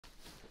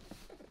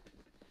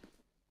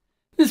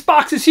This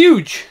box is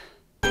huge!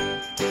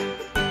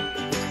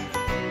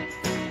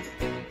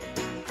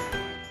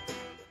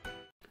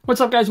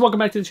 What's up, guys? Welcome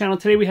back to the channel.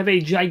 Today we have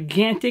a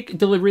gigantic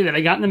delivery that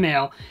I got in the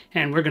mail,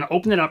 and we're going to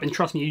open it up, and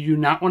trust me, you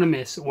do not want to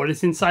miss what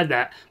is inside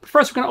that. But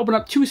first, we're going to open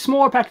up two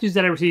smaller packages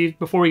that I received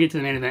before we get to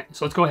the main event.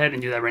 So let's go ahead and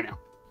do that right now.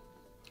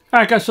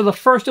 Alright, guys, so the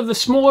first of the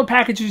smaller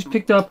packages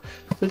picked up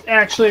was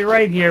actually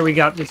right here. We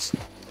got this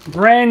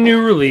brand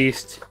new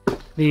released,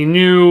 the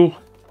new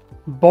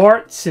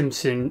Bart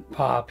Simpson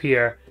pop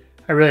here.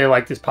 I really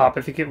like this pop.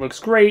 I think it looks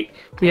great.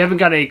 We haven't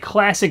got a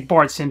classic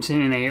Bart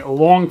Simpson in a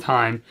long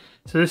time.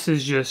 So this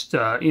is just,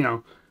 you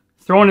know,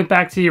 throwing it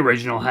back to the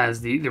original. Has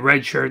the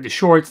red shirt, the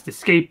shorts, the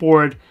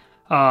skateboard.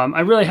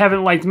 I really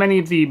haven't liked many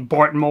of the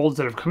Bart molds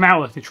that have come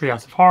out, like the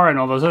Treehouse of Horror and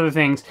all those other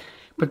things.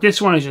 But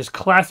this one is just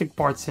classic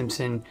Bart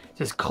Simpson,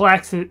 just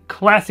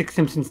classic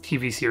Simpsons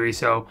TV series.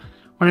 So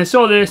when I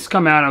saw this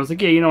come out, I was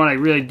like, yeah, you know what, I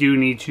really do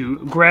need to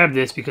grab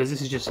this because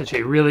this is just such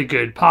a really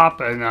good pop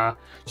and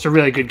it's a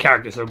really good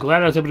character. So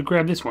glad I was able to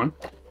grab this one.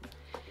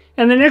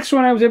 And the next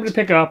one I was able to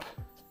pick up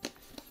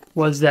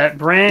was that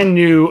brand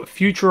new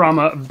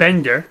Futurama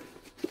Bender.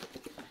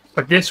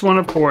 But this one,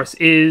 of course,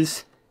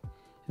 is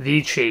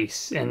the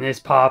Chase. And this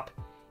pop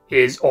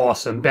is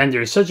awesome.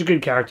 Bender is such a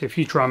good character.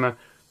 Futurama,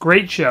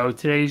 great show.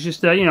 Today's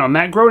just, you know,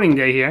 Matt Groening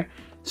Day here.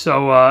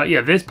 So,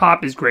 yeah, this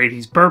pop is great.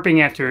 He's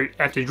burping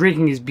after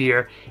drinking his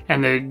beer.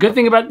 And the good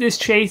thing about this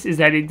Chase is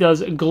that it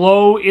does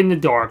glow in the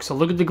dark. So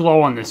look at the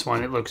glow on this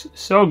one. It looks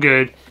so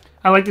good.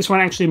 I like this one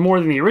actually more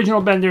than the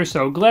original Bender,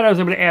 so glad I was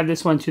able to add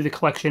this one to the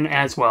collection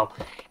as well.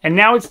 And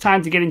now it's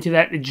time to get into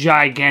that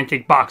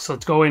gigantic box. So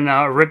let's go and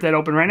rip that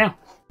open right now.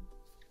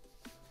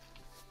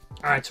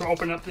 Alright, so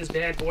open up this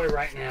bad boy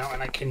right now,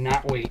 and I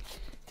cannot wait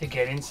to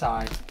get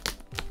inside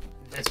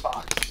this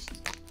box.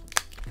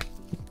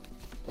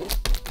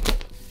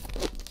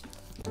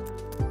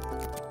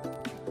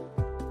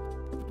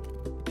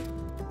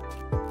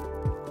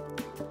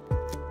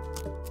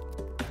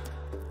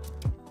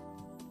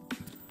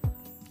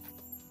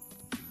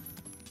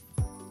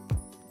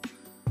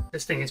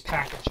 This thing is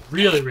packaged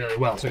really, really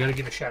well, so I gotta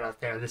give a shout out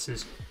there. This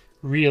is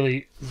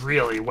really,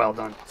 really well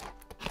done.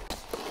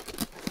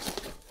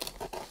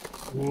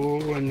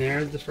 Ooh, and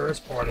there's the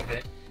first part of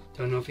it.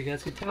 Don't know if you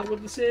guys can tell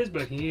what this is,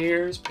 but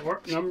here's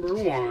part number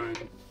one.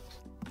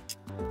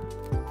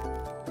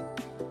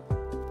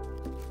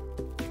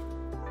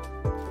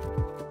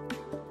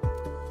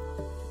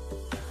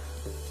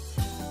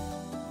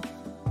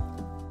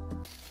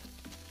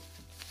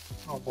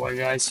 Oh boy,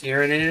 guys,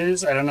 here it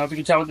is. I don't know if you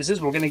can tell what this is.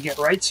 We're gonna get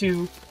right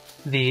to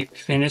the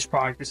finished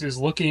product. This is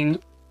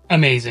looking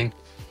amazing.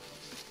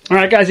 All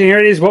right, guys, and here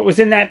it is. What was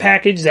in that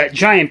package, that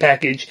giant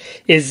package,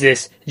 is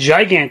this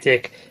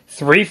gigantic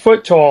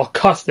 3-foot tall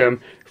custom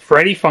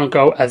Freddy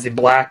Funko as the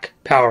Black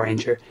Power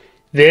Ranger.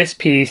 This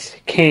piece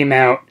came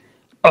out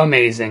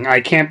amazing. I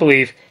can't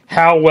believe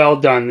how well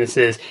done this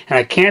is. And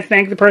I can't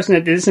thank the person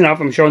that did this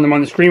enough. I'm showing them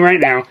on the screen right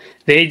now.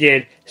 They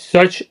did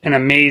such an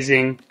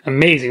amazing,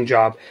 amazing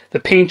job. The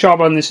paint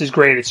job on this is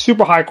great. It's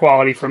super high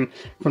quality from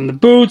the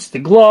boots, the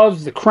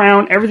gloves, the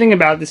crown. Everything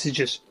about this is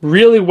just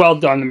really well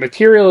done. The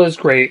material is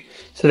great.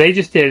 So they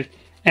just did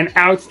an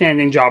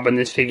outstanding job on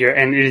this figure.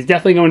 And it is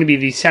definitely going to be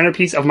the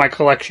centerpiece of my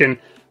collection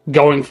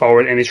going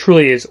forward, and it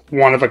truly is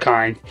one of a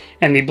kind.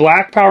 And the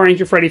Black Power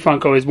Ranger Freddy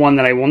Funko is one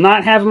that I will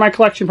not have in my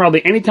collection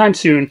probably anytime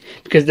soon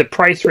because the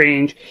price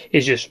range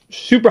is just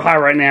super high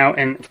right now,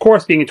 and of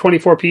course being a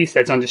 24 piece,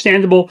 that's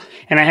understandable.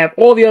 And I have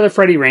all the other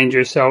Freddy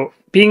Rangers, so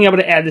being able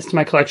to add this to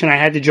my collection, I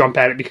had to jump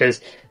at it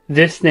because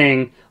this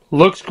thing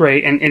looks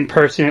great, and in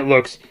person it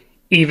looks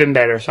even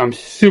better. So I'm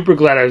super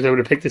glad I was able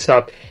to pick this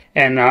up,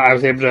 and I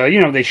was able to,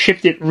 you know, they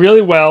shipped it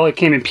really well. It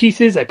came in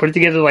pieces. I put it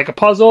together like a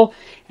puzzle,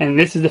 and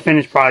this is the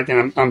finished product,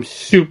 and I'm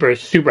super,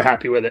 super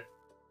happy with it.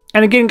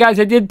 And again, guys,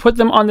 I did put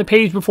them on the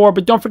page before,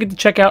 but don't forget to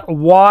check out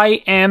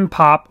YM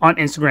Pop on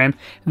Instagram.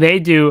 They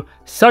do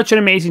such an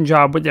amazing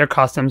job with their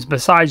customs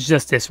besides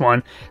just this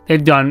one.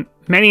 They've done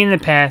many in the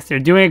past. They're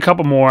doing a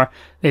couple more.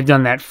 They've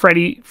done that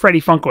Freddy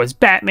Funko as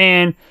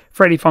Batman,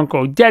 Freddy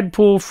Funko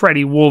Deadpool,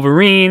 Freddy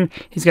Wolverine.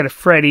 He's got a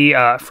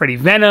Freddy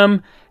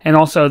Venom, and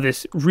also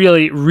this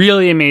really,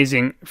 really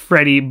amazing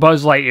Freddy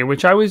Buzz Lightyear,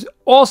 which I was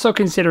also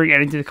considering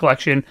adding to the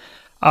collection.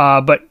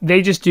 But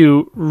they just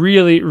do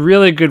really,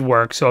 really good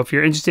work. So if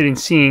you're interested in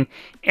seeing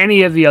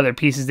any of the other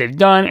pieces they've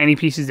done, any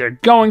pieces they're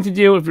going to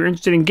do, if you're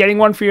interested in getting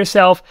one for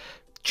yourself,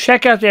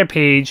 check out their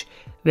page.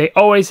 They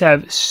always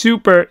have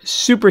super,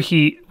 super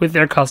heat with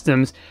their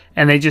customs,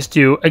 and they just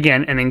do,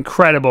 again, an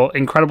incredible,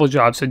 incredible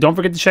job. So don't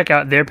forget to check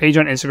out their page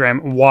on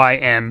Instagram,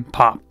 YM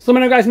Pop. So let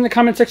me know, guys, in the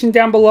comment section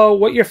down below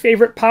what your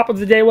favorite pop of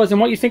the day was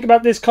and what you think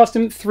about this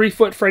custom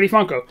 3-foot Freddy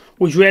Funko.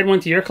 Would you add one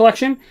to your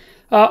collection?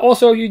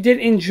 Also, if you did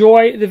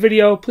enjoy the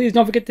video, please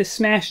don't forget to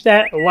smash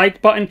that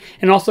like button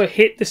and also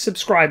hit the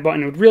subscribe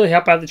button. It would really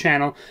help out the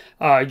channel.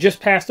 Just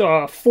passed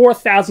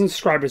 4,000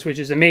 subscribers, which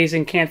is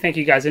amazing. Can't thank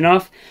you guys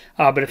enough.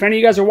 But if any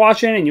of you guys are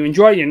watching and you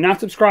enjoy it, you're not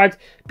subscribed,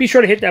 be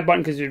sure to hit that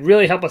button because it would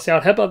really help us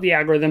out, help out the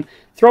algorithm.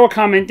 Throw a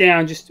comment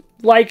down, just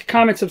like,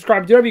 comment,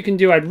 subscribe, do whatever you can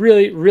do. I'd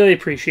really, really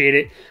appreciate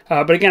it.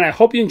 But again, I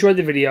hope you enjoyed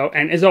the video,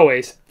 and as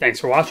always, thanks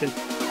for watching.